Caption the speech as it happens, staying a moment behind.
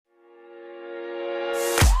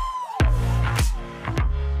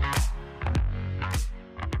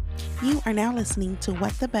are now listening to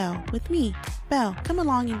What the Bell with me, Belle. Come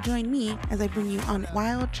along and join me as I bring you on a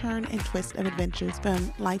wild turn and twist of adventures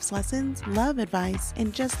from life's lessons, love advice,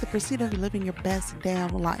 and just the pursuit of living your best damn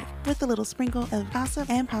life with a little sprinkle of gossip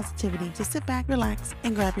and positivity. So sit back, relax,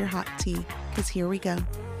 and grab your hot tea, because here we go.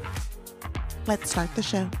 Let's start the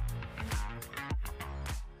show.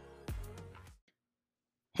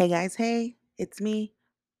 Hey guys, hey, it's me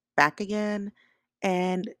back again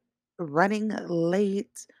and running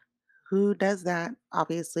late. Who does that?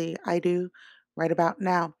 Obviously, I do right about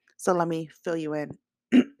now. So let me fill you in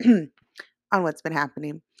on what's been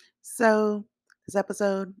happening. So, this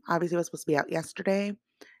episode obviously was supposed to be out yesterday,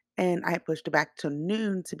 and I pushed it back to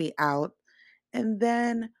noon to be out. And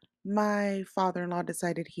then my father in law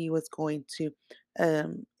decided he was going to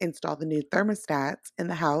install the new thermostats in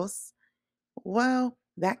the house. Well,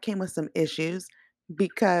 that came with some issues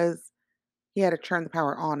because he had to turn the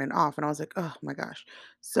power on and off, and I was like, "Oh my gosh."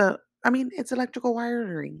 So, I mean, it's electrical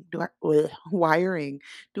wiring. Wiring.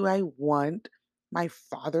 Do I want my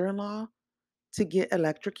father-in-law to get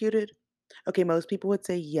electrocuted? Okay, most people would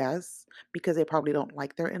say yes because they probably don't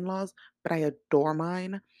like their in-laws, but I adore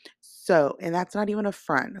mine. So, and that's not even a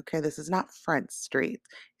front, okay? This is not Front Street.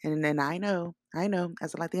 And then I know,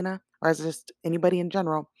 as a Latina or as just anybody in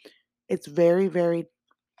general, it's very, very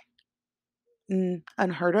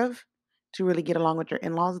unheard of to really get along with your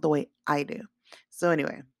in-laws the way I do. So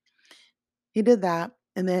anyway, he did that,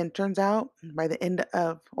 and then turns out by the end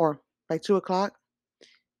of or by 2 o'clock,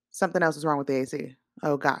 something else was wrong with the AC.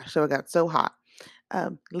 Oh gosh, so it got so hot.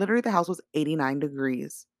 Literally, the house was 89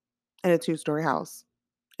 degrees in a two-story house,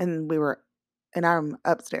 and and I'm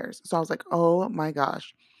upstairs. So I was like, oh my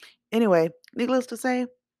gosh. Anyway, needless to say,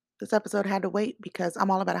 this episode had to wait because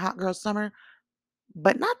I'm all about a hot girl summer,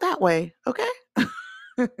 but not that way, okay?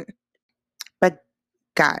 But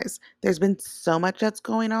guys, there's been so much that's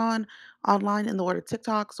going on online in the world of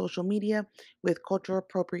TikTok, social media with cultural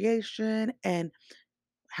appropriation and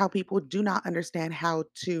how people do not understand how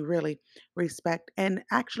to really respect and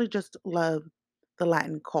actually just love the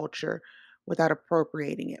Latin culture without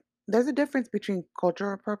appropriating it. There's a difference between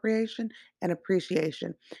cultural appropriation and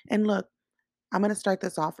appreciation. And look, I'm going to start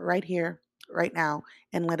this off right here, right now,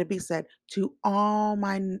 and let it be said to all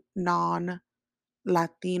my non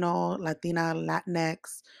Latino, Latina,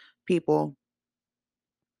 Latinx people,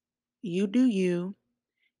 you do you.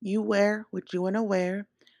 You wear what you want to wear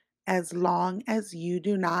as long as you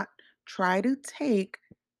do not try to take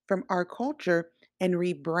from our culture and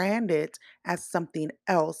rebrand it as something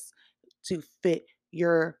else to fit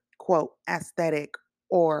your quote aesthetic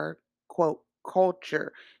or quote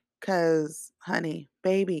culture. Because, honey,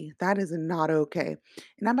 baby, that is not okay.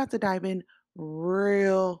 And I'm about to dive in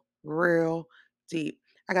real deep.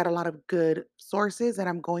 I got a lot of good sources that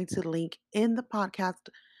I'm going to link in the podcast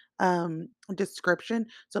description.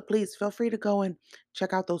 So please feel free to go and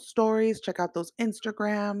check out those stories, check out those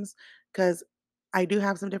Instagrams, because I do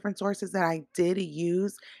have some different sources that I did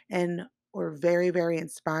use and were very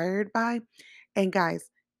inspired by. And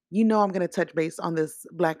guys, you know I'm going to touch base on this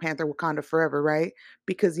Black Panther Wakanda Forever, right?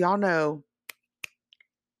 Because y'all know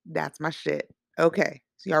that's my shit. Okay,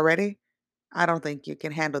 so y'all ready? I don't think you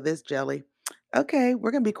can handle this jelly. Okay,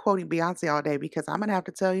 we're going to be quoting Beyonce all day because I'm going to have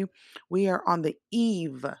to tell you, we are on the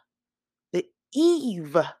eve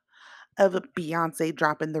of a Beyonce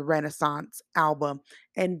dropping the Renaissance album.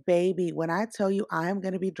 And baby, when I tell you I am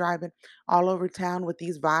going to be driving all over town with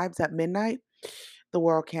these vibes at midnight, the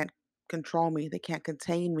world can't control me. They can't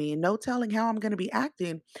contain me. And no telling how I'm going to be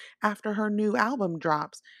acting after her new album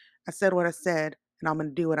drops. I said what I said, and I'm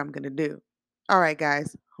going to do what I'm going to do. All right,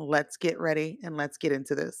 guys, let's get ready and let's get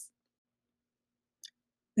into this.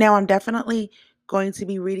 Now, I'm definitely going to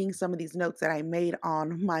be reading some of these notes that I made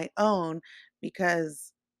on my own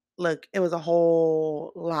because, look, it was a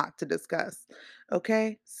whole lot to discuss.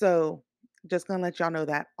 Okay, so just gonna let y'all know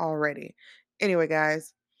that already. Anyway,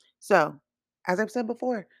 guys, so as I've said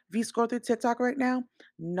before, if you scroll through TikTok right now,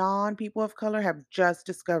 non people of color have just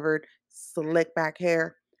discovered slick back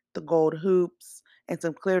hair, the gold hoops, and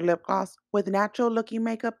some clear lip gloss with natural looking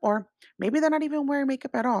makeup, or maybe they're not even wearing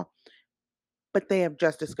makeup at all, but they have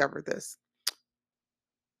just discovered this.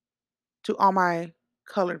 To all my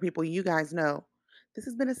colored people, you guys know this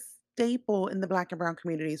has been a staple in the Black and Brown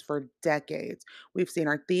communities for decades. We've seen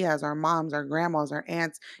our tias, our moms, our grandmas, our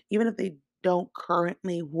aunts, even if they don't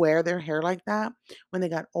currently wear their hair like that, when they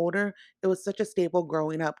got older, it was such a staple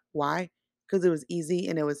growing up. Why? Because it was easy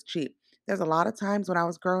and it was cheap. There's a lot of times when I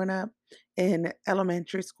was growing up in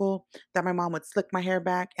elementary school that my mom would slick my hair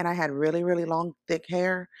back and I had really long, thick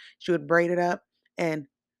hair. She would braid it up and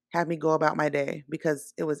have me go about my day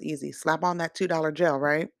because it was easy. Slap on that $2 gel,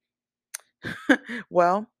 right?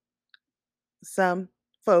 Well, some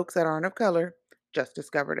folks that aren't of color just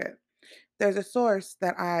discovered it. There's a source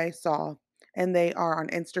that I saw, and they are on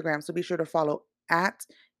Instagram. So be sure to follow at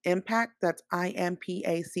Impact. That's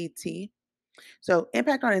IMPACT. So,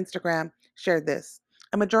 Impact on Instagram shared this.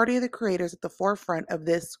 A majority of the creators at the forefront of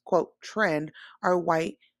this quote trend are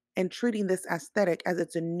white and treating this aesthetic as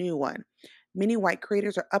it's a new one. Many white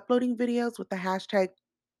creators are uploading videos with the hashtag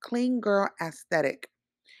clean girl aesthetic.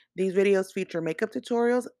 These videos feature makeup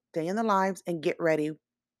tutorials, day in the lives, and get ready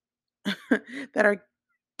that are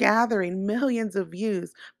gathering millions of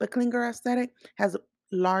views. But clean girl aesthetic has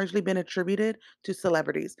largely been attributed to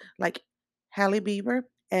celebrities like Halle Bieber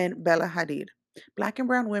and Bella Hadid. Black and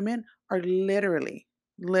brown women are literally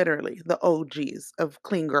the OGs of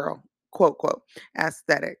clean girl, quote, quote,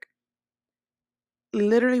 aesthetic.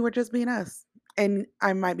 Literally, we're just being us. And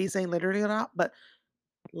I might be saying literally a lot, but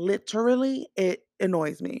literally, it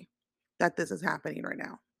annoys me that this is happening right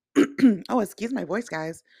now. Oh, excuse my voice,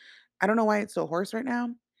 guys. I don't know why it's so hoarse right now.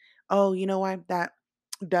 Oh, you know why? That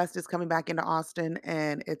dust is coming back into Austin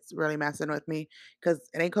and it's really messing with me because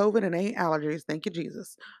it ain't COVID and it ain't allergies. Thank you,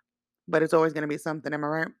 Jesus. But it's always going to be something. Am I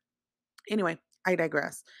right? Anyway, I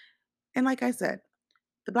digress. And like I said,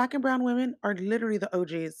 the black and brown women are literally the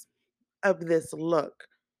OGs of this look.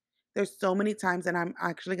 There's so many times, and I'm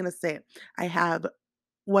actually going to say it. I have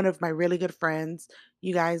one of my really good friends.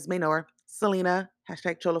 You guys may know her, Selena,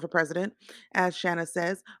 hashtag Chola for president, as Shanna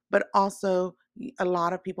says, but also a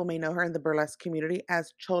lot of people may know her in the burlesque community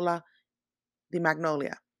as Chola the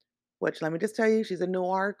Magnolia, which let me just tell you, she's a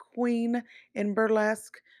noir queen in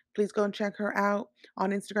burlesque. Please go and check her out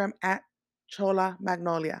on Instagram at Chola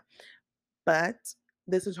Magnolia. But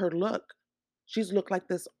this is her look. She's looked like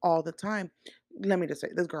this all the time. Let me just say,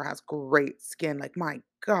 this girl has great skin. Like, my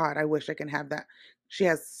God, I wish I can have that. She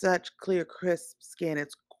has such clear, crisp skin.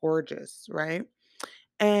 It's gorgeous, right?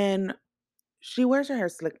 And she wears her hair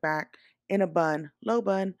slicked back in a bun, low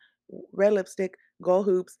bun, red lipstick, gold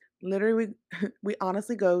hoops. Literally, we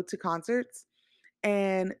honestly go to concerts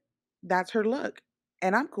and that's her look.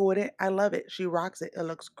 And I'm cool with it. I love it. She rocks it. It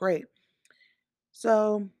looks great.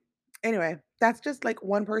 So, anyway, that's just like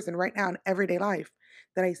one person right now in everyday life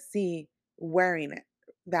that I see wearing it.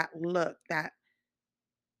 That look that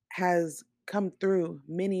has come through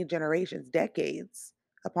many generations, decades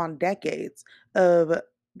upon decades of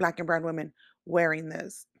black and brown women wearing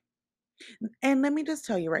this. And let me just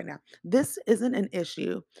tell you right now, this isn't an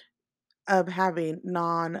issue of having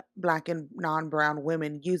non black and non brown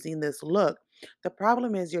women using this look. The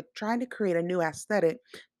problem is you're trying to create a new aesthetic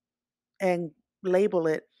and label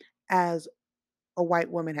it as a white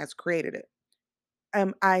woman has created it.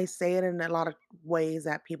 I say it in a lot of ways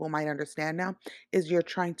that people might understand now, is you're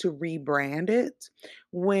trying to rebrand it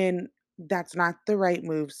when that's not the right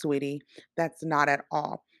move, sweetie. That's not at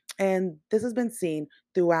all. And this has been seen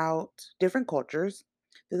throughout different cultures.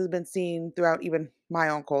 This has been seen throughout even my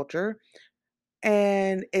own culture.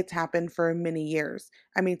 And it's happened for many years.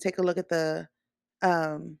 I mean, take a look at the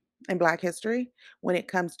um in Black history when it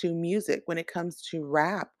comes to music, when it comes to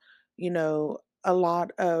rap, a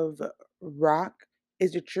lot of rock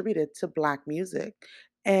is attributed to Black music.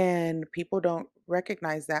 And people don't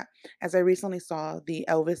recognize that. As I recently saw the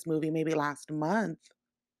Elvis movie maybe last month,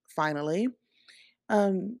 finally,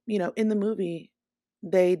 in the movie,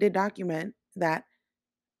 they did document that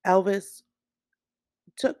Elvis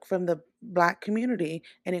took from the Black community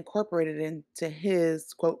and incorporated it into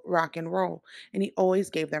his quote rock and roll. And he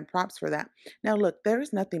always gave them props for that. Now, look, there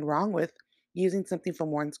is nothing wrong with using something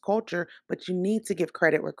from one's culture, but you need to give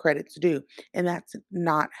credit where credit's due. And that's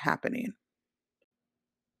not happening.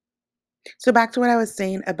 So, back to what I was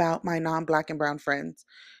saying about my non Black and brown friends.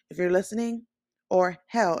 If you're listening, or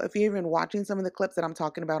hell, if you're even watching some of the clips that I'm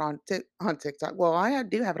talking about on TikTok, well,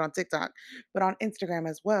 do have it on TikTok, but on Instagram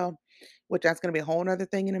as well, which that's going to be a whole other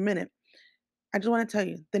thing in a minute. I just want to tell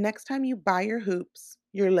you, the next time you buy your hoops,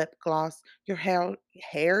 your lip gloss, your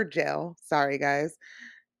hair gel, sorry guys,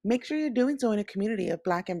 make sure you're doing so in a community of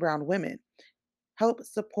black and brown women. Help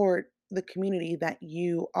support the community that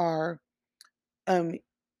you are um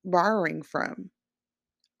borrowing from.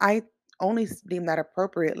 I only deem that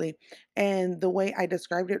appropriately. And the way I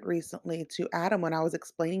described it recently to Adam when I was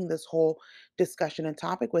explaining this whole discussion and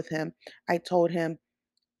topic with him, I told him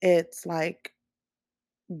it's like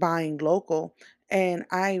buying local. And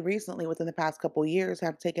I recently, within the past couple years,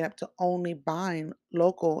 have taken up to only buying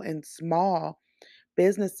local and small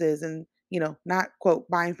businesses and, not quote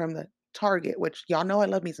buying from the Target, which y'all know I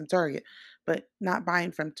love me some Target, but not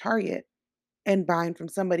buying from Target and buying from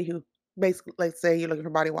somebody who basically, let's say you're looking for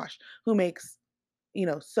body wash, who makes,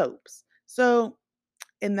 soaps. So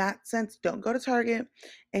in that sense, don't go to Target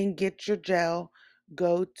and get your gel.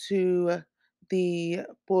 Go to the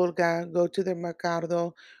Pulga, go to the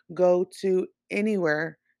Mercado, go to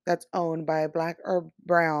anywhere that's owned by black or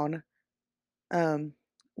brown um,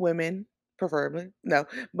 women, preferably. No,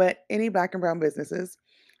 but any black and brown businesses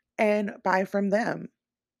and buy from them.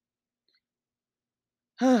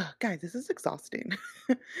 Guys, this is exhausting.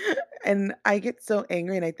 And I get so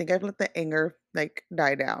angry, and I think I've let the anger like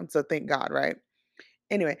die down. So thank God, right?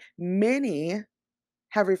 Anyway, many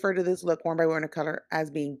have referred to this look worn by women of color as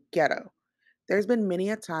being ghetto. There's been many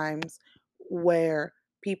a times where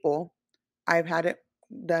people, I've had it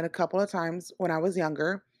done a couple of times when I was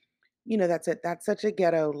younger. That's it. That's such a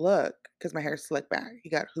ghetto look because my hair's slicked back. You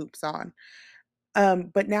got hoops on.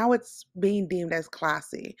 But now it's being deemed as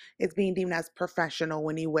classy. It's being deemed as professional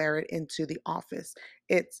when you wear it into the office.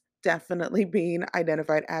 It's definitely being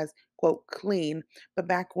identified as quote clean. But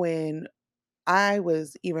back when I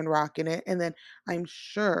was even rocking it, and then I'm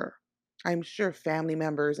sure, I'm sure family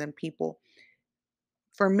members and people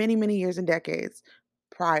for many, many years and decades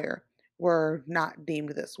prior were not deemed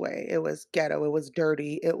this way. It was ghetto, it was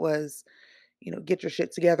dirty, it was, get your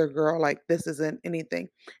shit together, girl. Like, this isn't anything.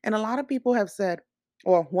 And a lot of people have said,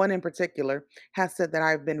 or one in particular has said that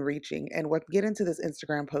I've been reaching, and we'll get into this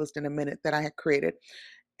Instagram post in a minute that I had created,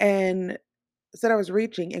 and said I was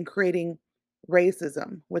reaching and creating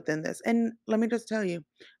racism within this. And let me just tell you,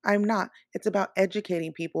 I'm not. It's about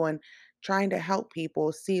educating people and trying to help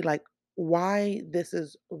people see like why this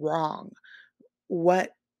is wrong,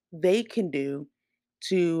 what they can do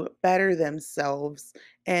to better themselves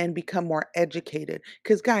and become more educated.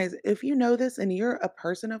 Because, guys, if you know this and you're a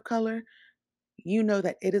person of color, you know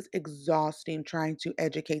that it is exhausting trying to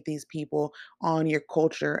educate these people on your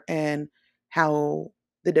culture and how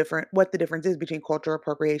what the difference is between cultural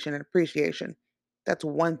appropriation and appreciation. That's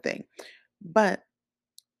one thing. But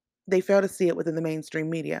they fail to see it within the mainstream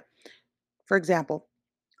media. For example,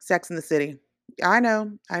 Sex in the City. I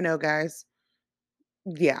know, guys.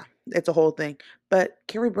 Yeah, it's a whole thing. But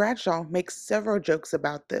Carrie Bradshaw makes several jokes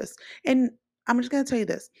about this. And I'm just gonna tell you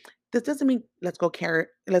this. This doesn't mean let's go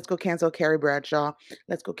cancel Carrie Bradshaw,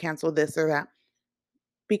 let's go cancel this or that,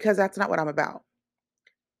 because that's not what I'm about.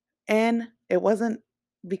 And it wasn't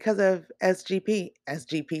because of SJP.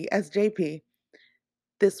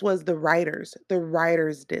 This was the writers. The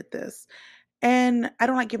writers did this. And I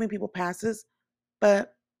don't like giving people passes,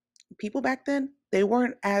 but people back then, they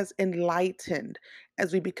weren't as enlightened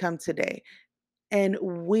as we become today. And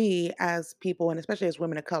we, as people, and especially as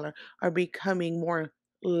women of color, are becoming more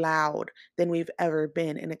loud than we've ever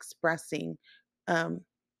been in expressing um,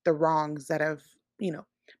 the wrongs that have, you know,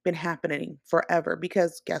 been happening forever.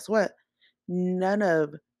 Because guess what? None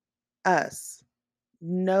of us,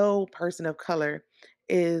 no person of color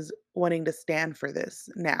is wanting to stand for this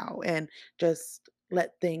now and just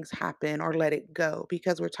let things happen or let it go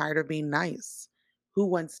because we're tired of being nice. Who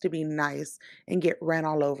wants to be nice and get ran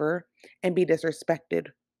all over and be disrespected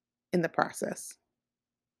in the process?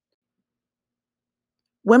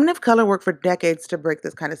 Women of color work for decades to break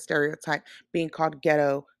this kind of stereotype, being called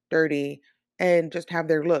ghetto, dirty, and just have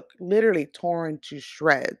their look literally torn to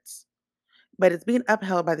shreds. But it's being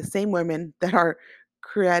upheld by the same women that are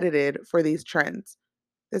credited for these trends.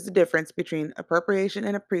 There's a difference between appropriation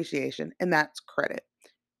and appreciation, and that's credit.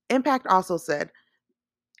 Impact also said,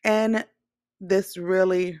 and this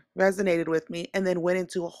really resonated with me, and then went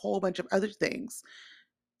into a whole bunch of other things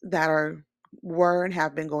that were and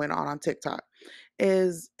have been going on TikTok.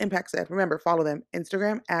 Is Impact said, remember, follow them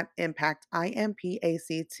Instagram at Impact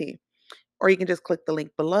IMPACT, or you can just click the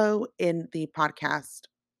link below in the podcast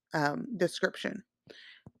description.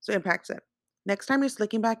 So Impact said, next time you're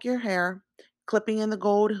slicking back your hair, clipping in the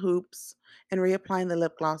gold hoops, and reapplying the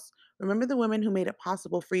lip gloss, remember the women who made it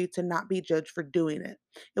possible for you to not be judged for doing it.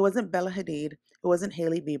 It wasn't Bella Hadid. It wasn't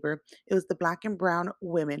Hailey Bieber. It was the black and brown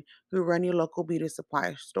women who run your local beauty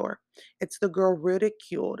supply store. It's the girl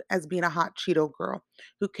ridiculed as being a hot Cheeto girl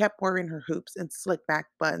who kept wearing her hoops and slick back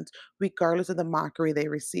buns regardless of the mockery they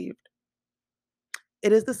received.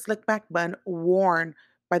 It is the slick back bun worn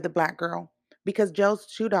by the black girl because gel's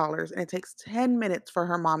 $2 and it takes 10 minutes for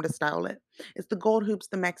her mom to style it. It's the gold hoops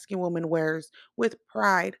the Mexican woman wears with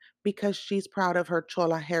pride because she's proud of her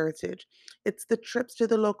chola heritage. It's the trips to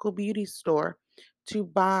the local beauty store to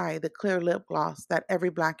buy the clear lip gloss that every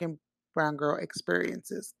black and brown girl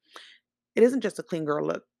experiences. It isn't just a clean girl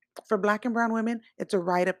look. For black and brown women, it's a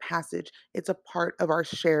rite of passage. It's a part of our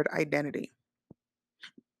shared identity.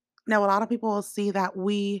 Now, a lot of people will see that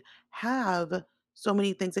we have so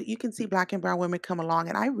many things that you can see black and brown women come along.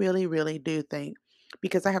 And I really, really do think,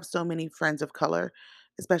 because I have so many friends of color,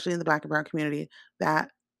 especially in the Black and brown community,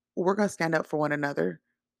 that we're going to stand up for one another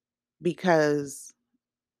because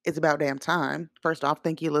it's about damn time. First off,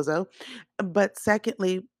 thank you, Lizzo. But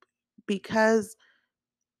secondly, because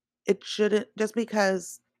it shouldn't, just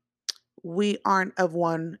because we aren't of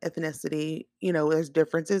one ethnicity, there's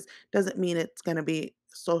differences, doesn't mean it's going to be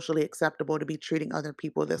socially acceptable to be treating other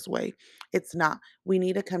people this way. It's not. We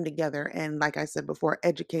need to come together and, like I said before,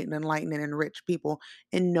 educate and enlighten and enrich people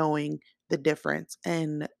in knowing the difference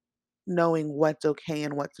and knowing what's okay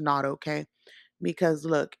and what's not okay. Because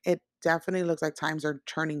look, it definitely looks like times are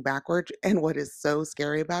turning backwards. And what is so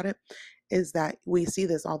scary about it is that we see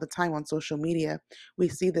this all the time on social media. We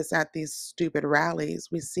see this at these stupid rallies.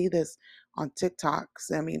 We see this on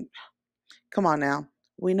TikToks. I mean, come on now.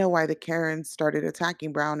 We know why the Karens started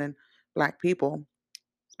attacking brown and black people,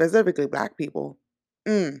 specifically black people.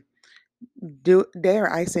 Mm, do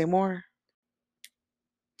dare I say more?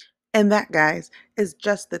 And that, guys, is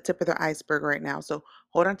just the tip of the iceberg right now. So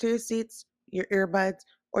hold on to your seats, your earbuds,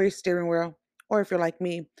 or your steering wheel, or if you're like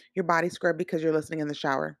me, your body scrub because you're listening in the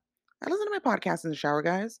shower. I listen to my podcast in the shower,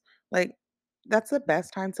 guys. Like, that's the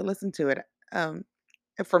best time to listen to it. Um,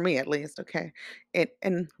 for me at least, okay.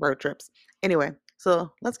 In road trips. Anyway,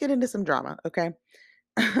 so let's get into some drama, okay?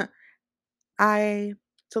 I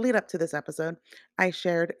To lead up to this episode, I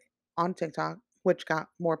shared on TikTok, which got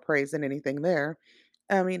more praise than anything there.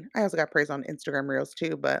 I mean, I also got praise on Instagram Reels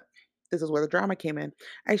too, but this is where the drama came in.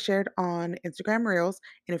 I shared on Instagram Reels,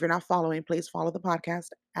 and if you're not following, please follow the podcast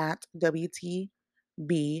at WTBPOD.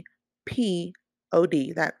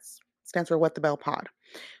 That stands for What the Bell Pod.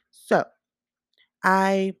 So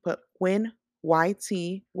I put when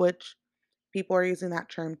YT, which people are using that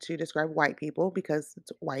term to describe white people because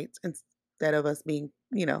it's white instead of us being,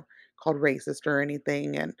 called racist or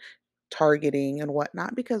anything and targeting and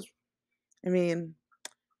whatnot. Because, I mean,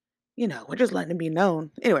 we're just letting it be known.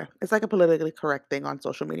 Anyway, it's like a politically correct thing on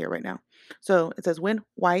social media right now. So it says when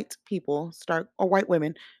white people start, or white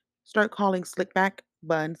women start calling slick back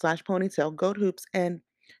bun slash ponytail goat hoops and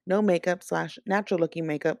no makeup slash natural looking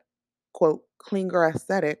makeup, quote, clean girl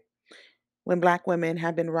aesthetic, when black women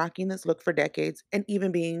have been rocking this look for decades and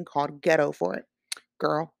even being called ghetto for it.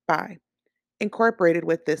 Girl, bye. Incorporated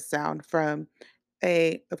with this sound from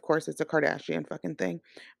of course, it's a Kardashian fucking thing,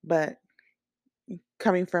 but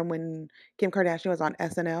coming from when Kim Kardashian was on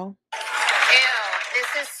SNL. Ew,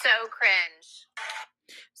 this is so cringe.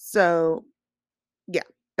 So, yeah,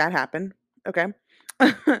 that happened. Okay.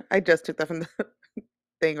 I just took that from the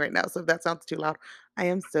thing right now. So if that sounds too loud, I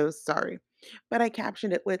am so sorry. But I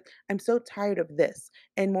captioned it with, I'm so tired of this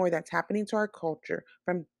and more that's happening to our culture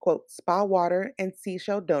from quote, spa water and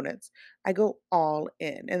seashell donuts. I go all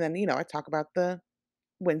in. And then, I talk about the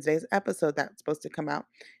Wednesday's episode that's supposed to come out.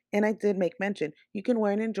 And I did make mention you can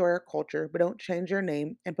wear and enjoy our culture, but don't change your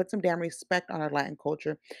name and put some damn respect on our Latin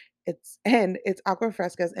culture. It's agua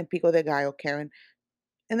frescas and pico de gallo, Karen.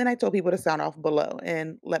 And then I told people to sound off below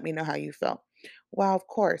and let me know how you felt. While, of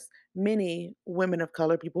course, many women of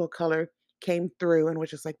color, people of color came through and was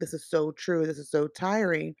just like, this is so true. This is so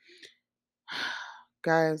tiring.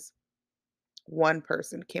 Guys, one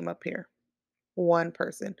person came up here. One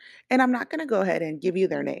person. And I'm not going to go ahead and give you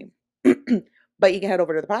their name, but you can head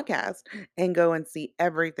over to the podcast and go and see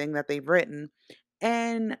everything that they've written.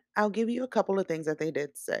 And I'll give you a couple of things that they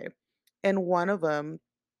did say. And one of them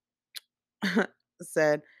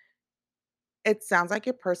said, it sounds like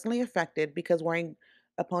you're personally affected because wearing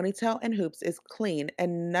a ponytail and hoops is clean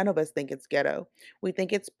and none of us think it's ghetto. We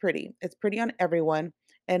think it's pretty. It's pretty on everyone.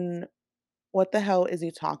 And what the hell is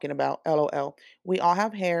you talking about? LOL. We all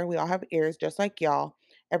have hair, we all have ears, just like y'all.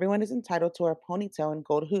 Everyone is entitled to a ponytail and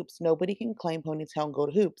gold hoops. Nobody can claim ponytail and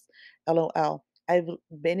gold hoops. LOL. I've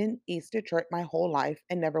been in East Detroit my whole life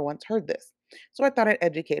and never once heard this. So I thought I'd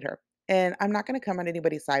educate her. And I'm not going to come at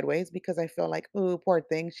anybody sideways because I feel like, ooh, poor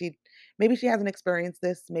thing. Maybe she hasn't experienced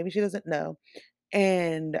this. Maybe she doesn't know.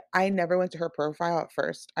 And I never went to her profile at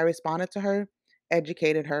first. I responded to her,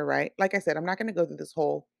 educated her, right? Like I said, I'm not going to go through this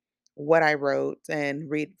whole what I wrote and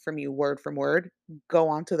read from you word from word. Go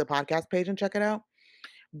on to the podcast page and check it out.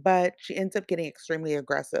 But she ends up getting extremely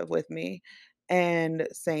aggressive with me and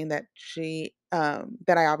saying that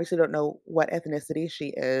that I obviously don't know what ethnicity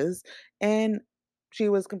she is. And she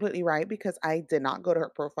was completely right because I did not go to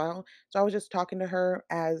her profile. So I was just talking to her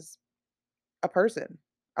as a person.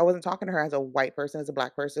 I wasn't talking to her as a white person, as a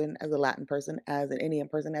black person, as a Latin person, as an Indian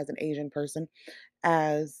person, as an Asian person,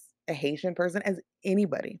 as a Haitian person, as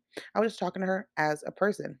anybody. I was just talking to her as a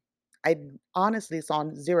person. I honestly saw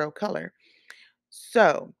zero color.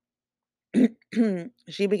 So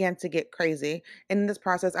she began to get crazy. And in this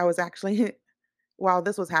process, I was actually, while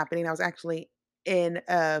this was happening, I was actually in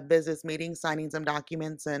a business meeting, signing some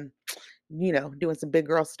documents and, doing some big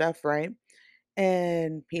girl stuff, right?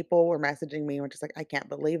 And people were messaging me and were just like, I can't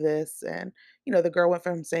believe this. And, the girl went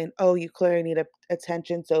from saying, Oh, you clearly need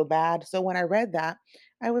attention so bad. So when I read that,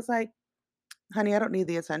 I was like, honey, I don't need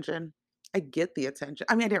the attention. I get the attention.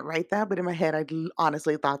 I mean, I didn't write that, but in my head,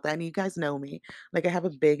 honestly thought that. And you guys know me. Like, I have a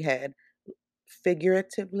big head,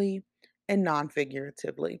 figuratively and non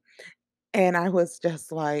figuratively. And I was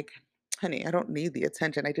just like, honey, I don't need the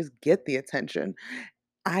attention. I just get the attention.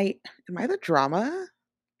 I Am I the drama?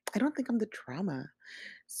 I don't think I'm the drama.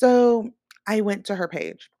 So I went to her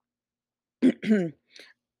page.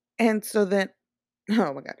 And so then,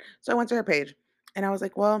 oh my God. So I went to her page and I was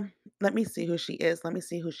like, well, let me see who she is. Let me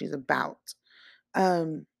see who she's about.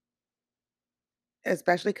 Um,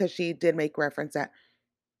 Especially because she did make reference that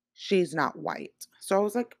she's not white. So I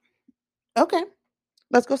was like, okay,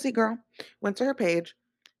 let's go see girl. Went to her page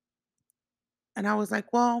and I was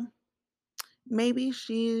like, well, maybe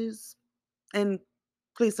she's, and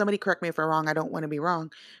please somebody correct me if I'm wrong. I don't want to be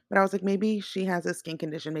wrong. But I was like, maybe she has a skin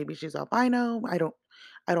condition. Maybe she's albino. I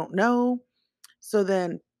don't know. So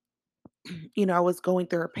then, I was going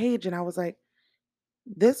through her page and I was like,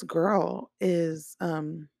 this girl is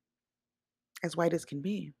as white as can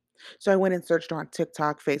be. So I went and searched her on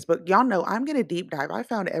TikTok, Facebook. Y'all know I'm gonna deep dive. I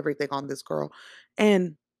found everything on this girl.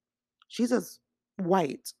 And she's as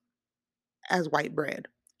white as white bread.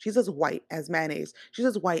 She's as white as mayonnaise. She's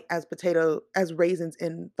as white as raisins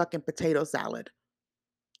in fucking potato salad.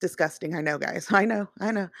 Disgusting, I know, guys. I know.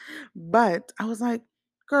 But I was like,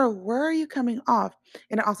 girl, where are you coming off?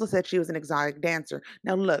 And it also said she was an exotic dancer.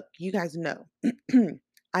 Now, look, you guys know,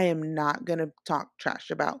 I am not going to talk trash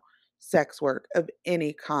about sex work of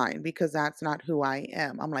any kind because that's not who I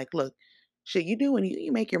am. I'm like, look, shit, you do when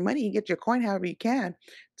you make your money, you get your coin however you can.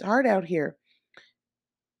 It's hard out here.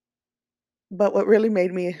 But what really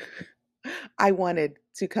made me, I wanted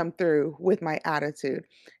to come through with my attitude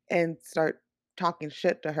and start talking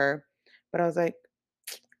shit to her. But I was like,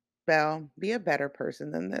 Belle, be a better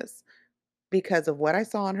person than this. Because of what I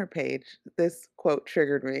saw on her page, this quote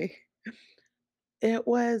triggered me. It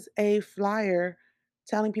was a flyer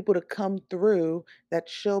telling people to come through, that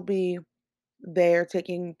she'll be there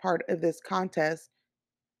taking part of this contest,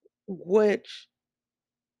 which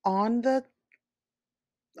on the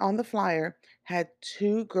flyer had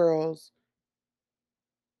two girls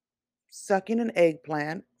sucking an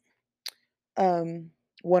eggplant, um,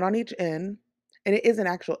 one on each end, and it is an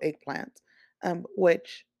actual eggplant,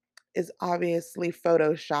 which is obviously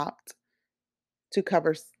photoshopped to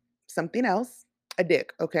cover something else, a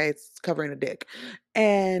dick. Okay, it's covering a dick,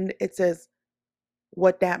 and it says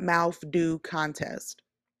 "What that mouth do" contest.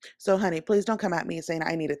 So, honey, please don't come at me saying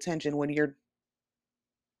I need attention when you're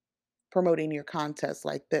promoting your contest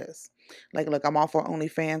like this. Like, look, I'm all for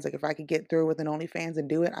OnlyFans. Like, if I could get through with an OnlyFans and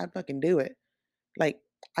do it, I'd fucking do it. Like,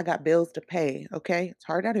 I got bills to pay, okay? It's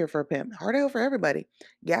hard out here for a pimp. Hard out for everybody.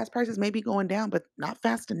 Gas prices may be going down, but not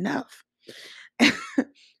fast enough.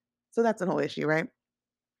 So that's an whole issue, right?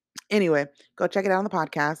 Anyway, go check it out on the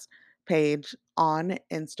podcast page on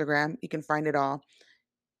Instagram. You can find it all.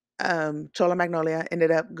 Chola Magnolia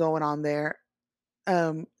ended up going on there.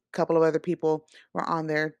 A couple of other people were on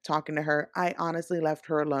there talking to her. I honestly left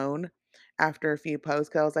her alone after a few posts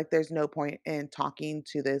because I was like, there's no point in talking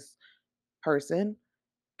to this person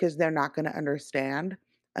because they're not going to understand.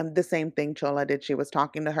 The same thing Chola did. She was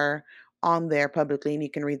talking to her on there publicly, and you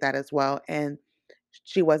can read that as well. And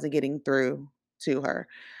she wasn't getting through to her.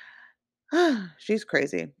 She's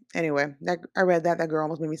crazy. Anyway, I read that. That girl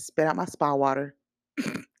almost made me spit out my spa water.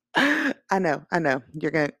 I know. I know.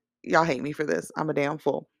 Y'all hate me for this. I'm a damn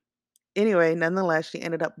fool. Anyway, nonetheless, she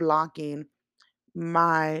ended up blocking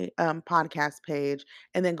my podcast page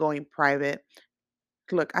and then going private.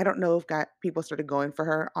 Look, I don't know if got people started going for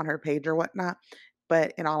her on her page or whatnot,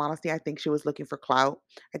 but in all honesty, I think she was looking for clout.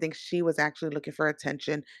 I think she was actually looking for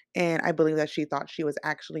attention, and I believe that she thought she was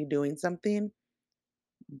actually doing something,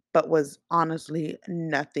 but was honestly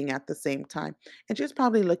nothing at the same time. And she was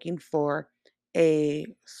probably looking for a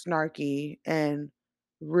snarky and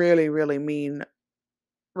really, really mean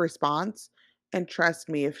response. And trust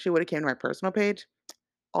me, if she would have came to my personal page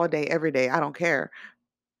all day, every day, I don't care.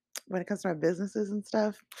 When it comes to my businesses and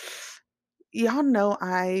stuff, y'all know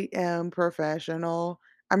I am professional.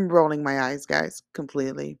 I'm rolling my eyes, guys,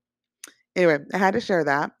 completely. Anyway, I had to share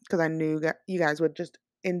that because I knew that you guys would just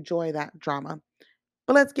enjoy that drama.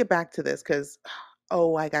 But let's get back to this because,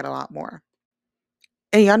 oh, I got a lot more.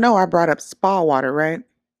 And y'all know I brought up spa water, right?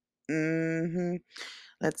 Hmm.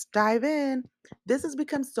 Let's dive in. This has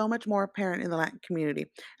become so much more apparent in the Latin community.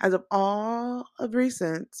 As of all of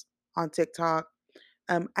recent, on TikTok.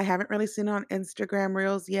 I haven't really seen it on Instagram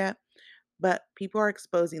Reels yet, but people are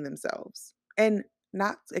exposing themselves and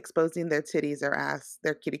not exposing their titties, their ass,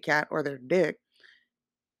 their kitty cat, or their dick.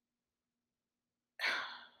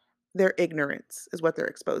 Their ignorance is what they're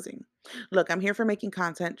exposing. Look, I'm here for making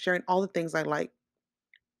content, sharing all the things I like,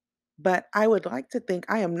 but I would like to think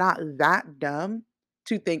I am not that dumb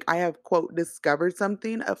to think I have, quote, discovered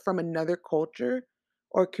something from another culture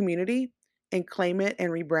or community and claim it and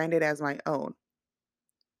rebrand it as my own.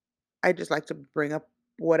 I just like to bring up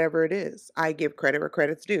whatever it is. I give credit where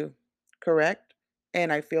credit's due, correct?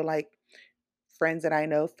 And I feel like friends that I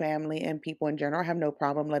know, family, and people in general have no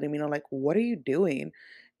problem letting me know, like, what are you doing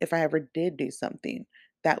if I ever did do something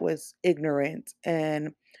that was ignorant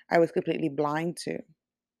and I was completely blind to?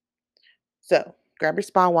 So grab your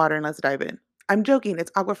spa water and let's dive in. I'm joking,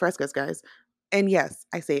 it's agua frescas, guys. And yes,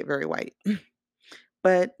 I say it very white,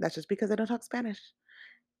 but that's just because I don't talk Spanish.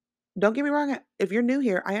 Don't get me wrong, if you're new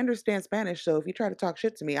here, I understand Spanish, so if you try to talk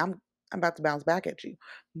shit to me, I'm about to bounce back at you.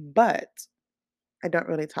 But I don't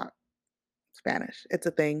really talk Spanish. It's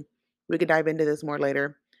a thing. We could dive into this more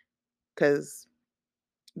later because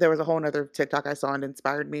there was a whole nother TikTok I saw and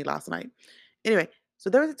inspired me last night. Anyway, so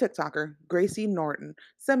there was a TikToker, Gracie Norton.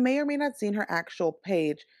 Some may or may not seen her actual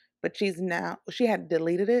page, but she had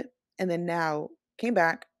deleted it and then now came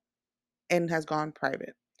back and has gone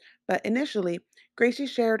private. But initially, Gracie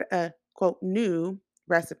shared a quote new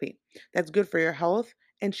recipe that's good for your health,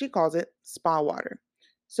 and she calls it spa water.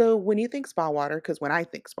 So when you think spa water, because when I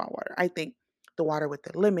think spa water, I think the water with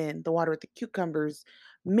the lemon, the water with the cucumbers,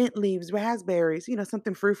 mint leaves, raspberries,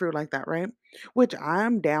 something frou frou like that, right? Which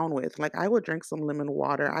I'm down with. Like I would drink some lemon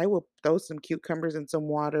water. I will throw some cucumbers in some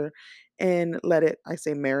water and let it, I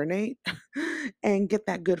say, marinate and get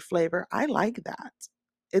that good flavor. I like that.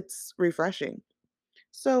 It's refreshing.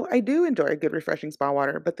 So I do enjoy a good refreshing spa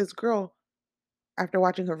water, but this girl, after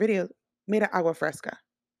watching her video, made an agua fresca.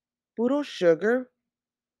 Puro sugar,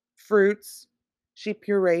 fruits, she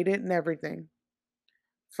pureed it and everything.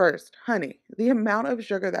 First, honey, the amount of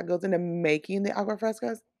sugar that goes into making the agua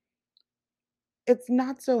frescas, it's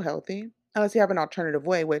not so healthy unless you have an alternative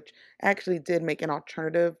way, which I actually did make an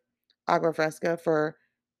alternative agua fresca for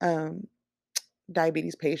um,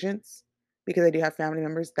 diabetes patients because I do have family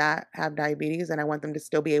members that have diabetes and I want them to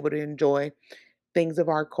still be able to enjoy things of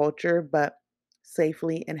our culture, but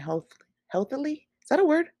safely and healthily. Is that a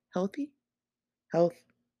word? Healthy? Health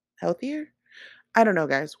healthier? I don't know,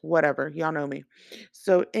 guys. Whatever. Y'all know me.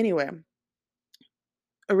 So anyway,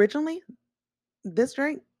 originally, this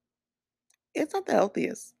drink, it's not the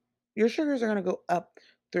healthiest. Your sugars are gonna go up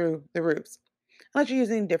through the roofs. Unless you're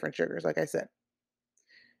using different sugars, like I said.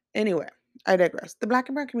 Anyway, I digress. The black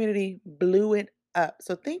and brown community blew it up.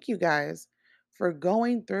 So thank you guys for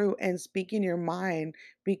going through and speaking your mind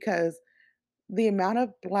because the amount of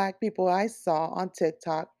black people I saw on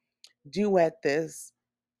TikTok duet this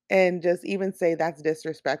and just even say that's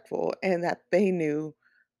disrespectful and that they knew,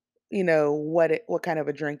 what kind of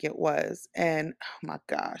a drink it was. And oh my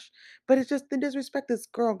gosh. But it's just the disrespect this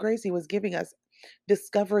girl Gracie was giving us,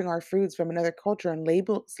 discovering our foods from another culture and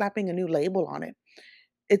slapping a new label on it.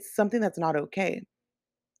 It's something that's not okay.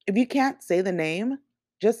 If you can't say the name,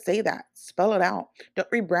 just say that. Spell it out.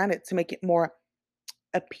 Don't rebrand it to make it more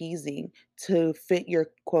appeasing, to fit your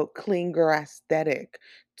quote clean girl aesthetic,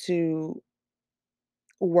 to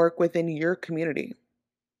work within your community.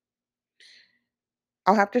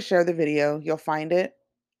 I'll have to share the video. You'll find it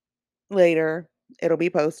later. It'll be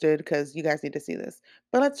posted because you guys need to see this.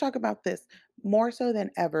 But let's talk about this. More so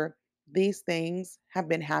than ever, these things have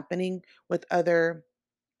been happening with other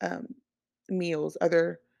um, meals,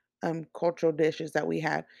 other cultural dishes that we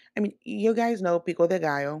had. I mean, you guys know pico de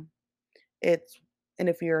gallo. It's and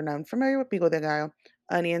if you're unfamiliar with pico de gallo,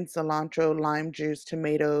 onion, cilantro, lime juice,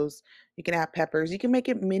 tomatoes. You can add peppers. You can make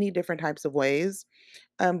it many different types of ways.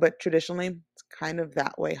 But traditionally, it's kind of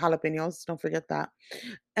that way. Jalapenos, don't forget that.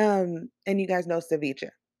 And you guys know ceviche.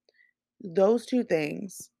 Those two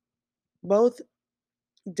things, both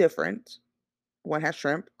different. One has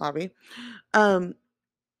shrimp, obvi. Um,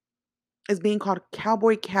 is being called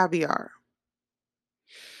cowboy caviar.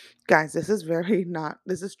 Guys, this is very not.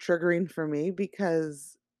 This is triggering for me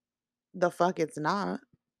because the fuck it's not.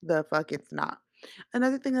 The fuck it's not.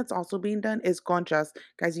 Another thing that's also being done is conchas.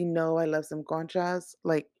 Guys, you know I love some conchas,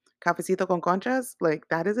 like cafecito con conchas. Like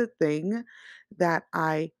that is a thing that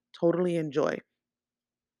I totally enjoy.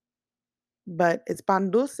 But it's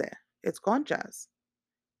pan dulce. It's conchas.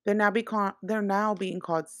 They're now being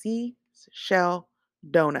called seashell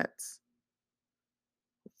donuts.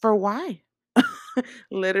 For why?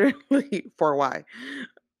 Literally for why?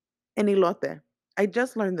 And elote. I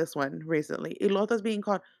just learned this one recently. Elote is being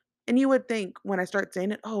called, and you would think when I start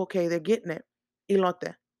saying it, oh, okay, they're getting it.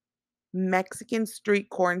 Elote, Mexican street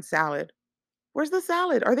corn salad. Where's the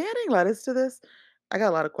salad? Are they adding lettuce to this? I got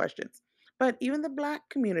a lot of questions. But even the Black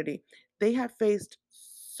community, they have faced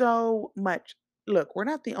so much. Look, we're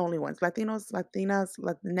not the only ones. Latinos, Latinas,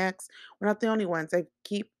 Latinx, we're not the only ones. I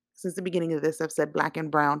keep, since the beginning of this, I've said Black and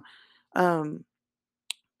Brown um,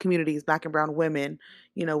 communities, Black and Brown women.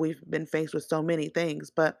 We've been faced with so many things.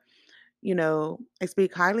 But, I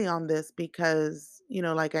speak highly on this because,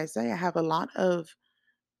 like I say, um, I have a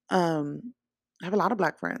lot of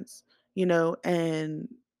Black friends, and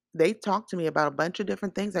they talk to me about a bunch of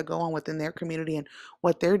different things that go on within their community and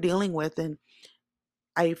what they're dealing with, and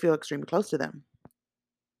I feel extremely close to them.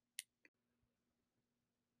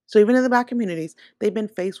 So even in the Black communities, they've been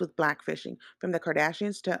faced with blackfishing, from the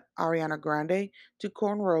Kardashians to Ariana Grande to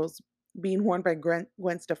cornrows being worn by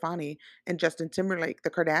Gwen Stefani and Justin Timberlake. The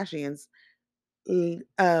Kardashians,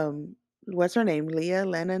 what's her name? Leah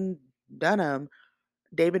Lennon Dunham,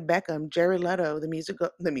 David Beckham, Jared Leto,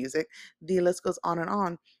 the list goes on and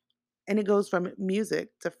on. And it goes from music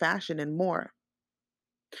to fashion and more.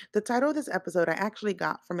 The title of this episode I actually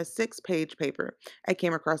got from a 6-page paper I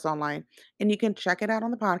came across online, and you can check it out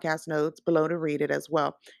on the podcast notes below to read it as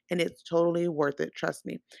well. And it's totally worth it, trust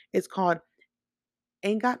me. It's called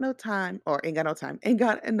Ain't Got No Time, or Ain't Got No Time, Ain't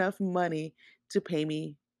Got Enough Money to Pay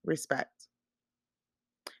Me Respect.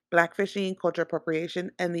 Blackfishing, culture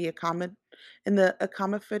appropriation, and the accommodative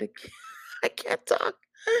I can't talk.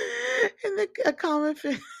 And the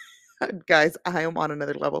accommodative guys, I am on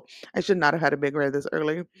another level. I should not have had a big red this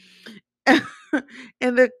early. And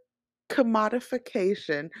the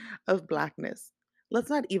commodification of blackness. Let's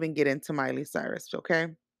not even get into Miley Cyrus, okay?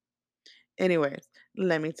 Anyways,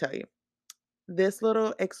 let me tell you. This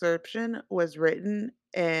little excerption was written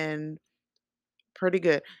and pretty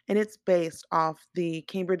good. And it's based off the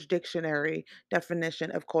Cambridge Dictionary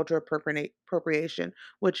definition of cultural appropriation,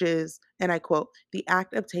 which is, and I quote, the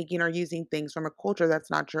act of taking or using things from a culture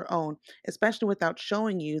that's not your own, especially without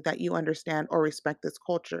showing you that you understand or respect this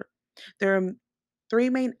culture. There are three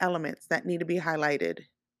main elements that need to be highlighted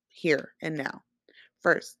here and now.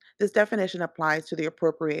 First, this definition applies to the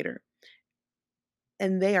appropriator,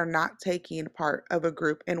 and they are not taking part of a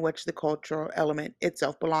group in which the cultural element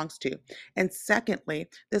itself belongs to. And secondly,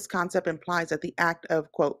 this concept implies that the act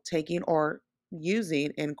of, quote, taking or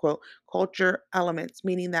using, end quote, culture elements,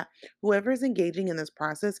 meaning that whoever is engaging in this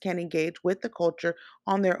process can engage with the culture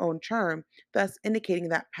on their own term, thus indicating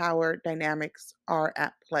that power dynamics are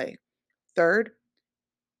at play. Third,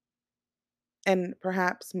 and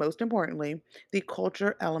perhaps most importantly, the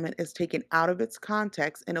culture element is taken out of its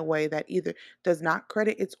context in a way that either does not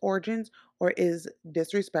credit its origins or is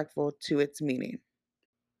disrespectful to its meaning.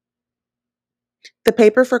 The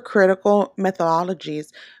paper for critical methodologies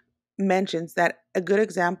mentions that a good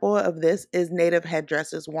example of this is native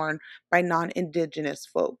headdresses worn by non indigenous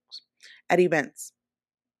folks at events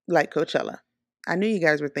like Coachella. I knew you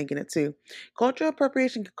guys were thinking it too. Cultural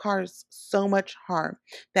appropriation can cause so much harm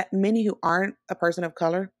that many who aren't a person of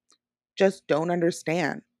color just don't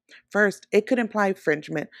understand. First, it could imply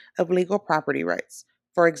infringement of legal property rights.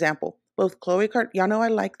 For example, y'all know I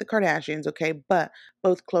like the Kardashians, okay, but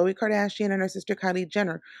both Khloe Kardashian and her sister Kylie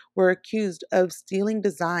Jenner were accused of stealing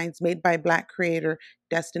designs made by Black creator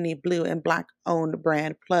Destiny Blue and Black owned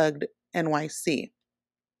brand Plugged NYC.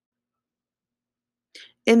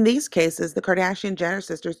 In these cases, the Kardashian Jenner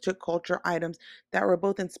sisters took culture items that were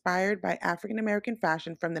both inspired by African American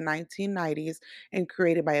fashion from the 1990s and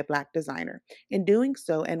created by a Black designer. In doing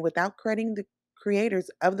so, and without crediting the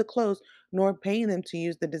creators of the clothes nor paying them to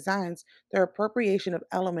use the designs, their appropriation of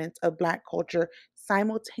elements of Black culture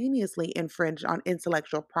simultaneously infringed on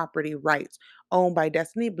intellectual property rights owned by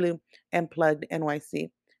Destiny Blue and Plugged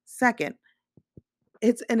NYC. Second,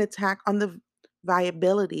 it's an attack on the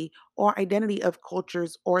viability or identity of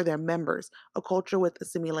cultures or their members. A culture with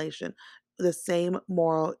assimilation, the same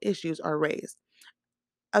moral issues are raised.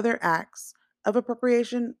 Other acts of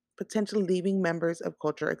appropriation potentially leaving members of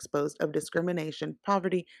culture exposed of discrimination,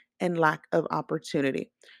 poverty, and lack of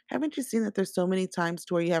opportunity. Haven't you seen that there's so many times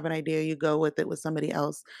to where you have an idea, you go with it with somebody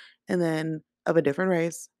else, and then of a different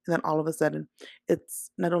race, and then all of a sudden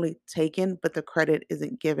it's not only taken, but the credit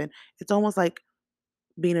isn't given. It's almost like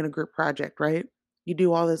being in a group project, right? You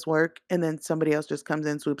do all this work and then somebody else just comes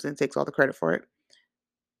in, swoops in, and takes all the credit for it.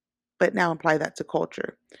 But now apply that to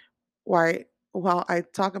culture. Why, while I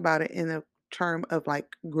talk about it in a term of like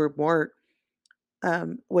group work,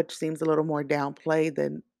 which seems a little more downplayed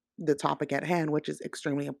than the topic at hand, which is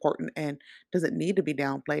extremely important and doesn't need to be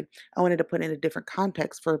downplayed. I wanted to put in a different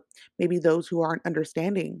context for maybe those who aren't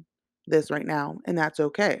understanding this right now, and that's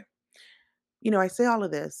okay. I say all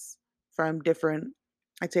of this from different,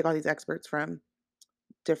 I take all these experts from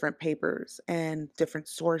different papers and different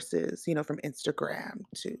sources, from Instagram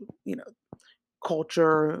to,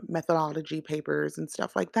 culture, methodology papers and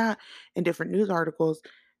stuff like that, and different news articles.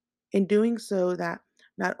 In doing so, that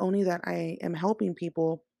not only that I am helping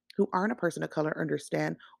people who aren't a person of color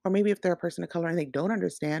understand, or maybe if they're a person of color and they don't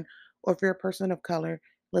understand, or if you're a person of color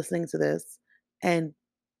listening to this and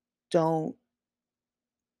don't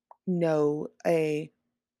know a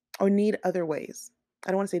or need other ways. I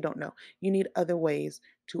don't want to say don't know. You need other ways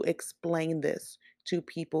to explain this to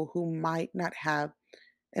people who might not have,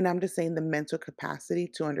 and I'm just saying the mental capacity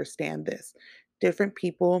to understand this. Different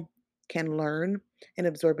people can learn and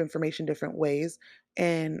absorb information different ways.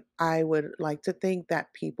 And I would like to think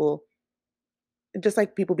that people, just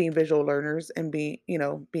like people being visual learners and being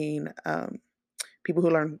people who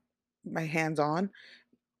learn by hands on,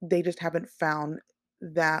 they just haven't found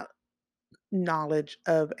that knowledge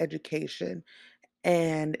of education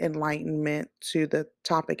and enlightenment to the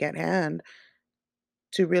topic at hand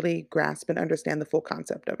to really grasp and understand the full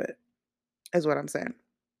concept of it, is what I'm saying.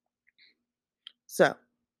 So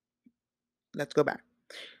let's go back.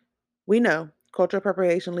 We know cultural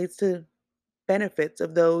appropriation leads to benefits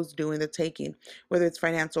of those doing the taking, whether it's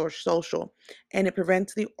financial or social, and it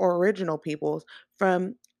prevents the original peoples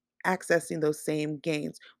from accessing those same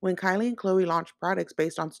gains. When Kylie and Chloe launched products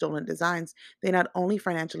based on stolen designs, they not only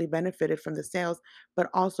financially benefited from the sales,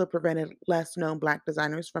 but also prevented less known Black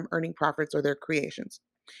designers from earning profits or their creations.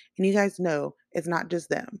 And you guys know it's not just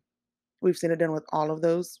them. We've seen it done with all of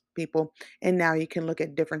those people. And now you can look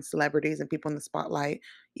at different celebrities and people in the spotlight,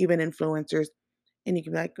 even influencers, and you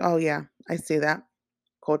can be like, oh, yeah, I see that.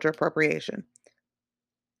 Culture appropriation.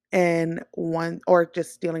 And one, or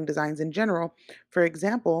just stealing designs in general. For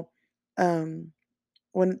example, um,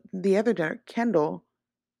 when the other Kendall,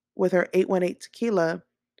 with her 818 tequila,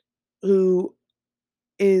 who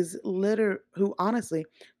who honestly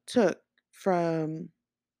took from,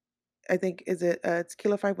 I think, is it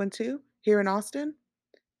Tequila 512 here in Austin,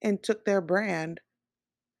 and took their brand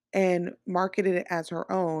and marketed it as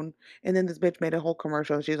her own. And then this bitch made a whole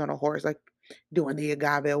commercial. And she's on a horse, like doing the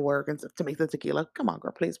agave work and stuff to make the tequila. Come on,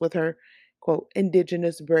 girl, please, with her quote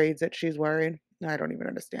indigenous braids that she's wearing. I don't even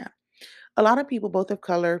understand. A lot of people, both of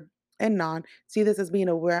color and non, see this as being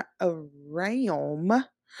a realm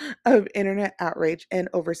of internet outrage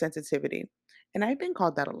and oversensitivity. And I've been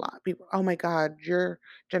called that a lot. People, oh my God, your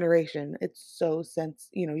generation, it's so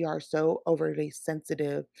you are so overly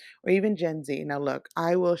sensitive, or even Gen Z. Now, look,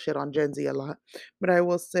 I will shit on Gen Z a lot, but I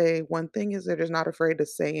will say one thing is they're just not afraid to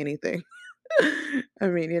say anything. I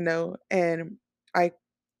mean, and I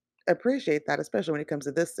appreciate that, especially when it comes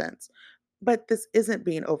to this sense. But this isn't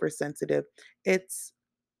being oversensitive. It's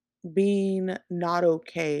being not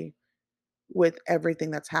okay with everything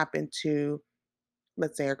that's happened to,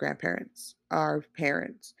 let's say, our grandparents, our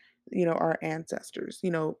parents, our ancestors,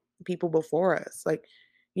 people before us. Like,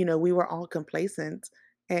 we were all complacent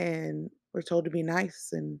and we're told to be nice,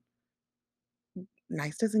 and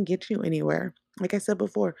nice doesn't get you anywhere. Like I said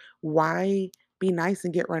before, why be nice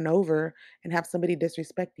and get run over and have somebody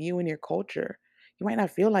disrespect you and your culture? You might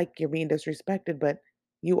not feel like you're being disrespected, but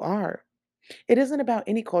you are. It isn't about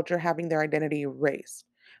any culture having their identity erased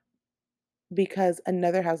because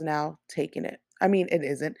another has now taken it. I mean, it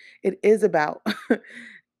isn't. It is about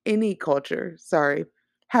any culture, sorry,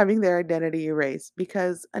 having their identity erased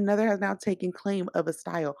because another has now taken claim of a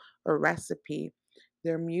style, a recipe,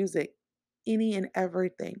 their music, any and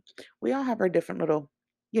everything. We all have our different little,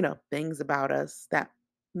 things about us that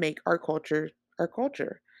make our culture,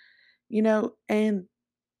 and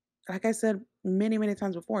like I said many, many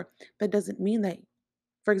times before, that doesn't mean that,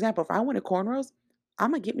 for example, if I wanted cornrows,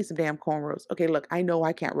 Imma get me some damn cornrows. Okay, look, I know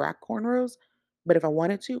I can't rock cornrows, but if I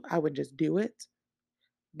wanted to, I would just do it.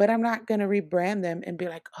 But I'm not gonna rebrand them and be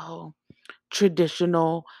like, "Oh,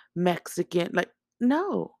 traditional Mexican." Like,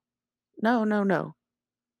 no. No, no, no.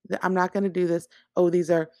 I'm not gonna do this. "Oh, these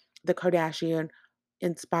are the Kardashian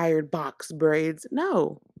inspired box braids."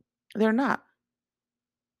 No, they're not.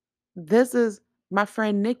 This is my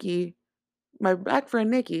friend Nikki, my black friend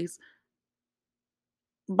Nikki's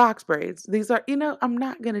box braids. These are, I'm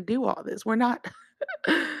not gonna do all this. We're not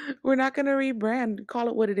we're not gonna rebrand, call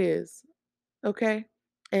it what it is. Okay?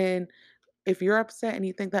 And if you're upset and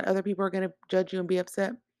you think that other people are gonna judge you and be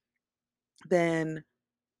upset, then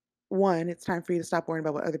one, it's time for you to stop worrying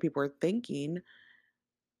about what other people are thinking.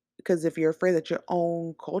 Because if you're afraid that your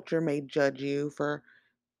own culture may judge you for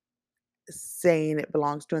saying it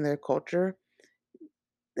belongs to in their culture,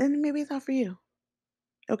 then maybe it's not for you.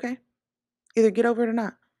 Okay? Either get over it or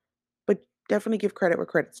not. But definitely give credit where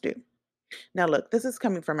credit's due. Now, look, this is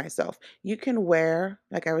coming from myself. You can wear,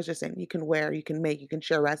 like I was just saying, you can wear, you can make, you can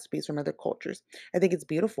share recipes from other cultures. I think it's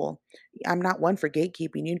beautiful. I'm not one for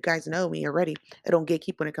gatekeeping. You guys know me already. I don't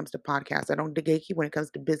gatekeep when it comes to podcasts. I don't gatekeep when it comes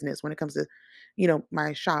to business, when it comes to,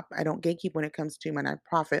 my shop. I don't gatekeep when it comes to my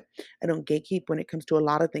nonprofit. I don't gatekeep when it comes to a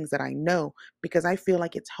lot of things that I know because I feel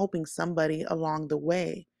like it's helping somebody along the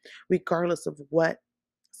way, regardless of what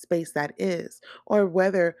space that is, or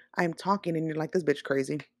whether I'm talking and you're like, this bitch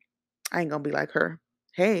crazy. I ain't gonna be like her.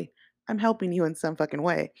 Hey, I'm helping you in some fucking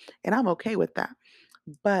way, and I'm okay with that.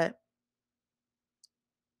 But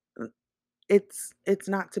it's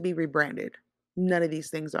not to be rebranded. None of these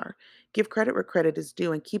things are. Give credit where credit is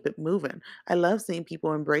due and keep it moving. I love seeing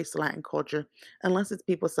people embrace Latin culture, unless it's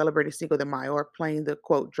people celebrating Cinco de Mayo or playing the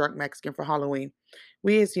quote drunk Mexican for Halloween.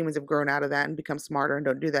 We as humans have grown out of that and become smarter and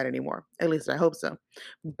don't do that anymore. At least I hope so.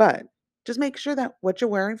 But just make sure that what you're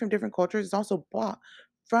wearing from different cultures is also bought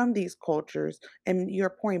from these cultures and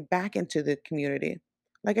you're pouring back into the community.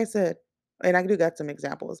 Like I said, and I do got some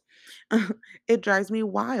examples. It drives me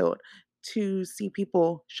wild to see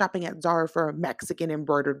people shopping at Zara for a Mexican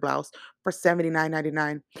embroidered blouse for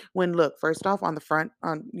 79.99. When look, first off, on the front,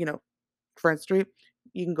 on Front Street,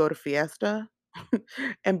 you can go to Fiesta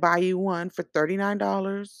and buy you one for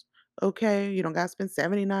 $39. Okay, you don't gotta spend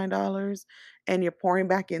 $79 and you're pouring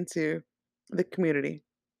back into the community.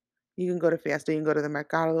 You can go to Fiesta, you can go to the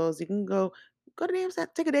Mercados, you can go to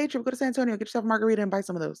take a day trip, go to San Antonio, get yourself a margarita and buy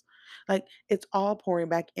some of those. Like it's all pouring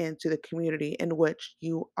back into the community in which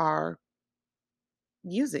you are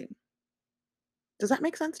using. Does that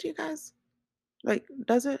make sense to you guys? Like,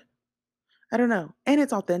 does it? I don't know. And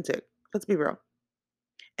it's authentic. Let's be real.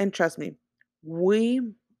 And trust me, we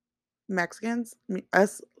Mexicans,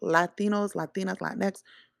 us Latinos, Latinas, Latinx,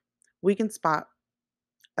 we can spot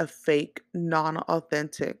a fake,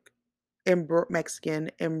 non-authentic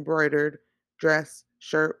Mexican embroidered dress,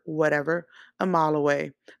 shirt, whatever, a mile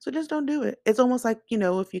away. So just don't do it. It's almost like,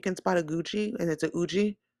 if you can spot a Gucci and it's a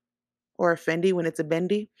Uji or a Fendi when it's a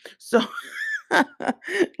Bendy. So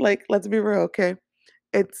like let's be real, okay?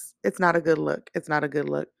 It's not a good look. It's not a good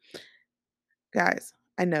look. Guys,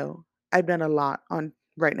 I know I've done a lot on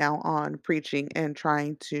right now on preaching and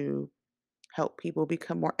trying to help people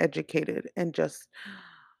become more educated and just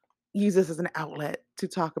use this as an outlet to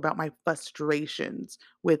talk about my frustrations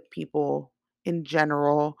with people in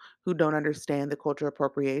general who don't understand the cultural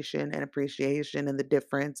appropriation and appreciation and the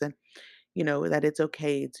difference and that it's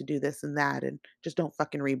okay to do this and that and just don't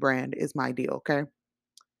fucking rebrand is my deal, okay?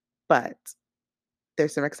 But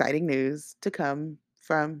there's some exciting news to come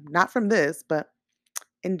from not from this, but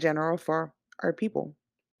in general for our people.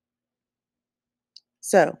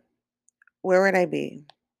 So, where would I be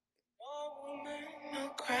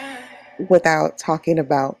without talking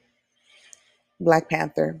about Black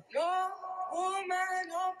Panther,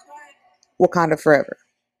 Wakanda Forever?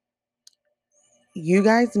 You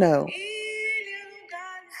guys know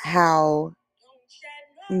how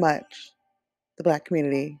much the Black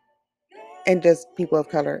community and just people of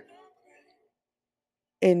color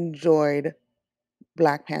enjoyed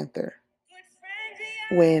Black Panther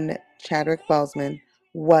when Chadwick Boseman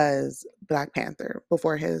was Black Panther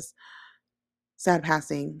before his sad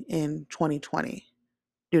passing in 2020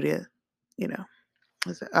 due to, you know,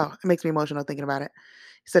 oh, it makes me emotional thinking about it.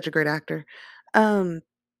 He's such a great actor. Um,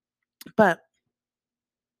 but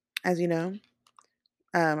as you know,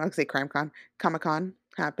 I would say CrimeCon, Comic Con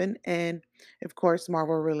happened, and of course,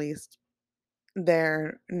 Marvel released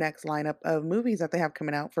their next lineup of movies that they have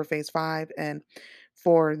coming out for Phase 5 and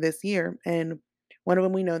for this year. And one of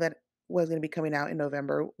them we know that was going to be coming out in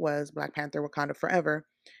November was Black Panther Wakanda Forever.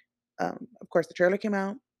 Of course, the trailer came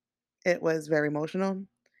out. It was very emotional.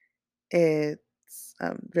 It's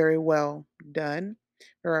very well done,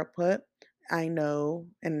 very well put. I know,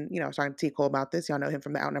 and I was talking to T. Cole about this. Y'all know him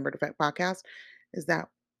from the Outnumbered Effect podcast. Is that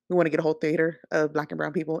we want to get a whole theater of Black and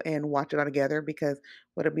Brown people and watch it all together because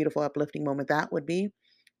what a beautiful, uplifting moment that would be.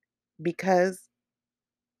 Because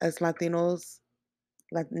as Latinos,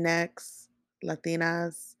 Latinx,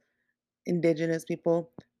 Latinas, Indigenous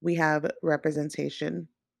people, we have representation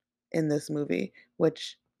in this movie,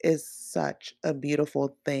 which is such a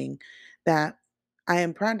beautiful thing that I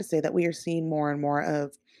am proud to say that we are seeing more and more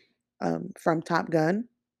of. From Top Gun,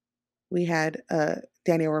 we had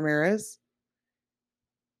Daniel Ramirez.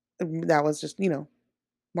 That was just,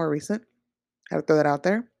 more recent. Had to throw that out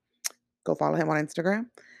there. Go follow him on Instagram.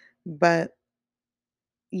 But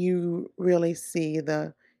you really see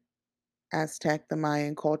Aztec, the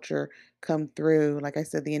Mayan culture come through. Like I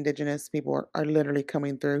said, the indigenous people are literally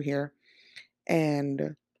coming through here,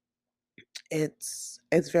 and it's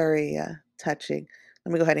very touching.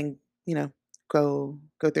 Let me go ahead and you know go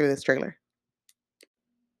through this trailer.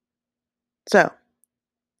 So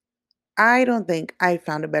I don't think I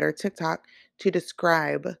found a better TikTok to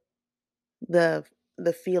describe the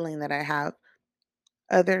the feeling that I have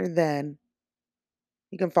other than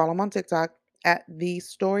you can follow him on TikTok at the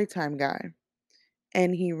Storytime Guy,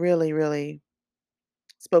 and he really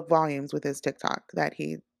spoke volumes with his TikTok that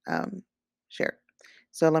he shared.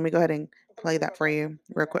 So let me go ahead and play that for you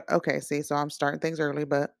real quick. Okay, see, so I'm starting things early,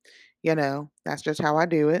 but that's just how I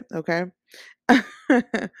do it. Okay,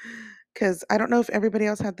 because I don't know if everybody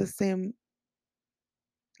else had the same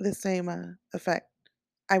effect.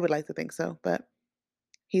 I would like to think so, but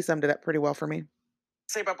he summed it up pretty well for me.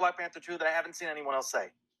 Say about Black Panther 2 that I haven't seen anyone else say.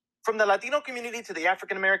 From the Latino community to the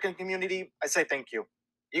African American community, I say thank you.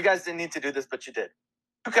 You guys didn't need to do this, but you did.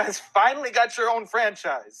 You guys finally got your own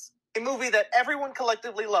franchise. A movie that everyone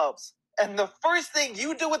collectively loves. And the first thing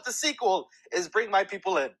you do with the sequel is bring my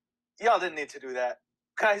people in. Y'all didn't need to do that.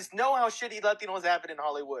 You guys know how shitty Latinos have it in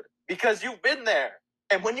Hollywood because you've been there.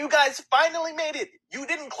 And when you guys finally made it, you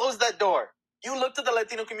didn't close that door. You looked at the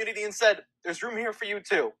Latino community and said, there's room here for you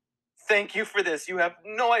too. Thank you for this. You have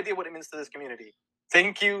no idea what it means to this community.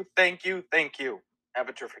 Thank you, thank you, thank you. Have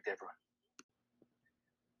a terrific day, everyone.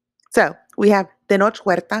 So we have Tenoch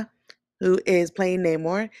Huerta, who is playing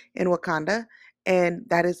Namor in Wakanda, and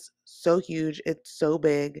that is so huge. It's so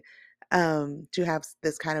big to have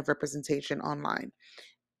this kind of representation online.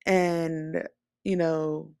 And you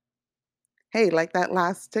know, hey, like that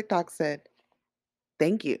last TikTok said,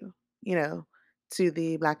 thank you, you know, to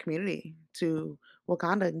the Black community, to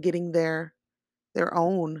Wakanda getting their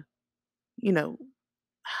own, you know,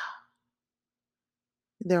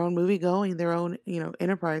 their own movie going, their own,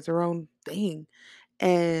 enterprise, their own thing,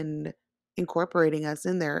 and incorporating us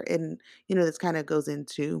in there. And, this kind of goes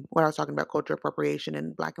into what I was talking about cultural appropriation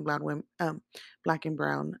and black and brown women, black and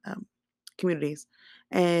brown communities,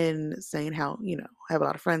 and saying how, I have a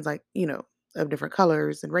lot of friends like, of different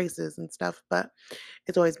colors and races and stuff, but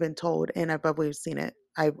it's always been told, and I've always seen it.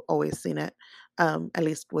 I've always seen it, at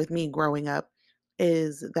least with me growing up,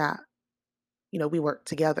 is that we work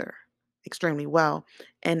together extremely well.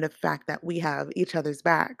 And the fact that we have each other's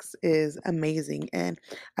backs is amazing. And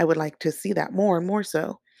I would like to see that more and more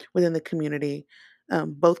so within the community.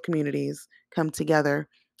 Both communities come together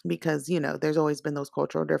because, there's always been those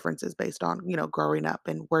cultural differences based on, growing up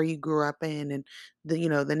and where you grew up in and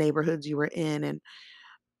the neighborhoods you were in, and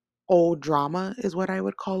old drama is what I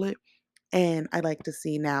would call it. And I like to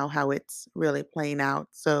see now how it's really playing out.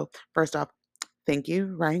 So, first off, thank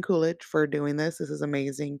you, Ryan Coolidge, for doing this. This is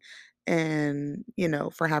amazing. And,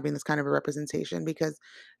 for having this kind of a representation because,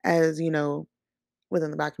 as you know, within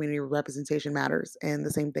the Black community, representation matters. And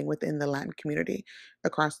the same thing within the Latin community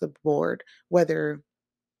across the board, whether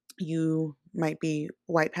you might be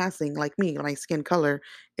white passing like me, my skin color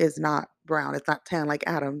is not brown, it's not tan like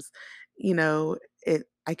Adam's,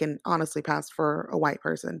 I can honestly pass for a white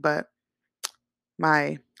person, but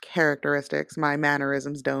my characteristics, my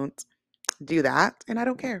mannerisms don't do that, and I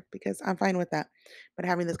don't care because I'm fine with that. But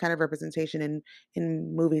having this kind of representation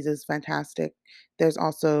in movies is fantastic. There's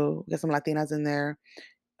also some Latinas in there,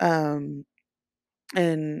 um,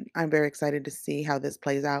 and I'm very excited to see how this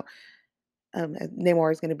plays out.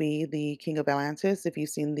 Namor is going to be the king of Atlantis. If you've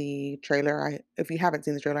seen the trailer, if you haven't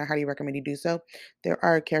seen the trailer, I highly recommend you do so. There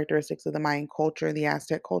are characteristics of the Mayan culture, the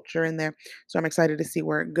Aztec culture in there, so I'm excited to see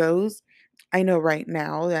where it goes. I know right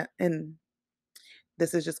now that, and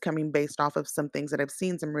this is just coming based off of some things that I've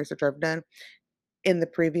seen, some research I've done in the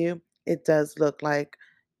preview. It does look like,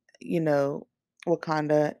 you know,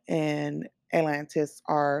 Wakanda and Atlantis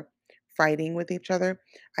are fighting with each other.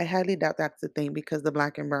 I highly doubt that's the thing because the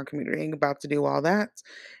black and brown community ain't about to do all that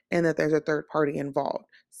and that there's a third party involved.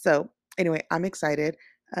 So, anyway, I'm excited.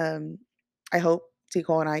 Um, I hope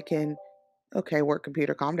Tico and I can, okay, work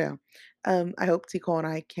computer, calm down. I hope Tico and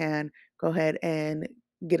I can go ahead and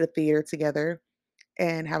get a theater together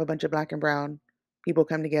and have a bunch of black and brown people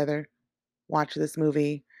come together, watch this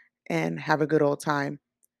movie, and have a good old time.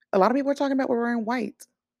 A lot of people are talking about we're wearing white,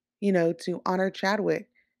 to honor Chadwick.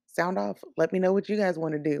 Sound off. Let me know what you guys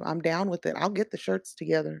want to do. I'm down with it. I'll get the shirts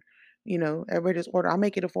together. Everybody just order. I'll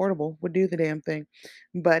make it affordable. We'll do the damn thing.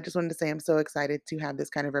 But just wanted to say I'm so excited to have this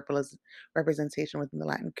kind of representation within the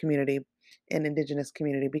Latin community and indigenous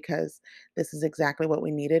community because this is exactly what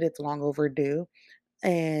we needed. It's long overdue,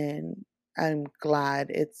 and I'm glad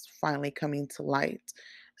it's finally coming to light.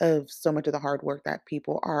 of so much of the hard work that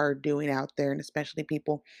people are doing out there, and especially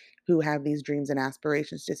people who have these dreams and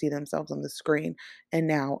aspirations to see themselves on the screen. And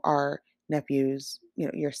now our nephews,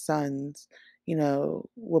 your sons,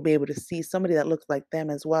 will be able to see somebody that looks like them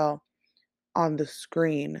as well on the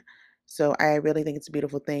screen. So I really think it's a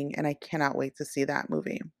beautiful thing, and I cannot wait to see that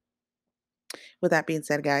movie. With that being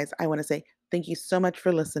said, guys, I want to say thank you so much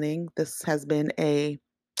for listening. This has been a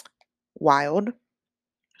wild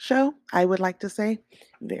show, I would like to say,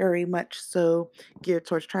 very much so geared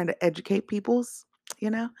towards trying to educate people's, you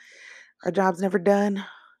know, our job's never done.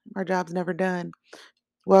 Our job's never done.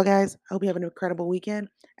 Well, guys, I hope you have an incredible weekend.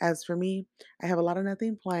 As for me, I have a lot of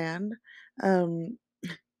nothing planned. Um,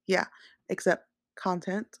 yeah, except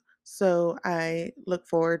content. So I look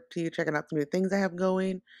forward to you checking out some new things I have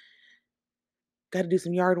going. Got to do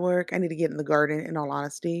some yard work. I need to get in the garden, in all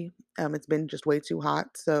honesty. It's been just way too hot.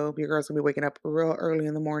 So your girl's going to be waking up real early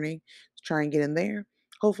in the morning to try and get in there.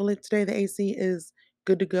 Hopefully, today the AC is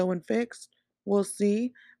good to go and fixed. We'll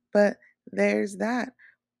see. But there's that.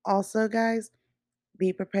 Also, guys,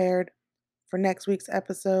 be prepared for next week's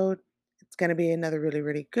episode. It's going to be another really,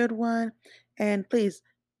 really good one. And please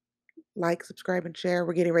like, subscribe, and share.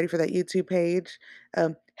 We're getting ready for that YouTube page.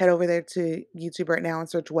 Head over there to YouTube right now and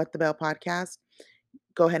search What the Bell Podcast.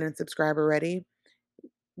 Go ahead and subscribe already.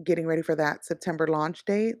 Getting ready for that September launch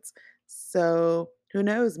dates. So who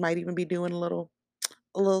knows? Might even be doing a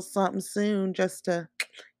little something soon just to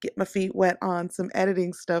get my feet wet on some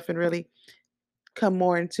editing stuff and really come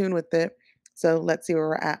more in tune with it. So let's see where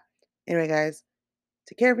we're at. Anyway, guys,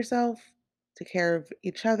 take care of yourself, take care of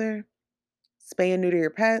each other, spay and neuter your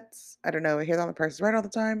pets. I don't know, I hear that on the Price is Right all the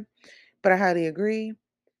time, but I highly agree.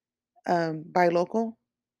 Buy local,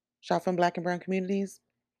 shop from Black and brown communities,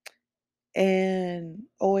 and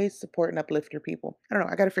always support and uplift your people. I don't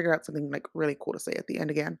know. I got to figure out something like really cool to say at the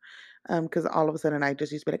end again, because all of a sudden I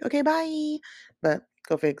just used to be like, okay, bye, but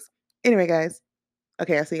go figs. Anyway, guys.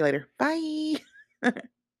 Okay, I'll see you later. Bye.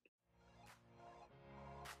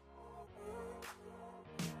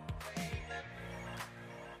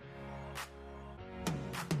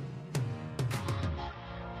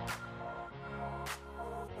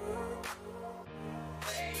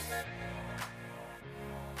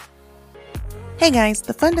 Hey guys,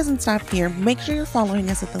 the fun doesn't stop here. Make sure you're following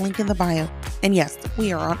us at the link in the bio. And yes,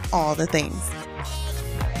 we are on all the things.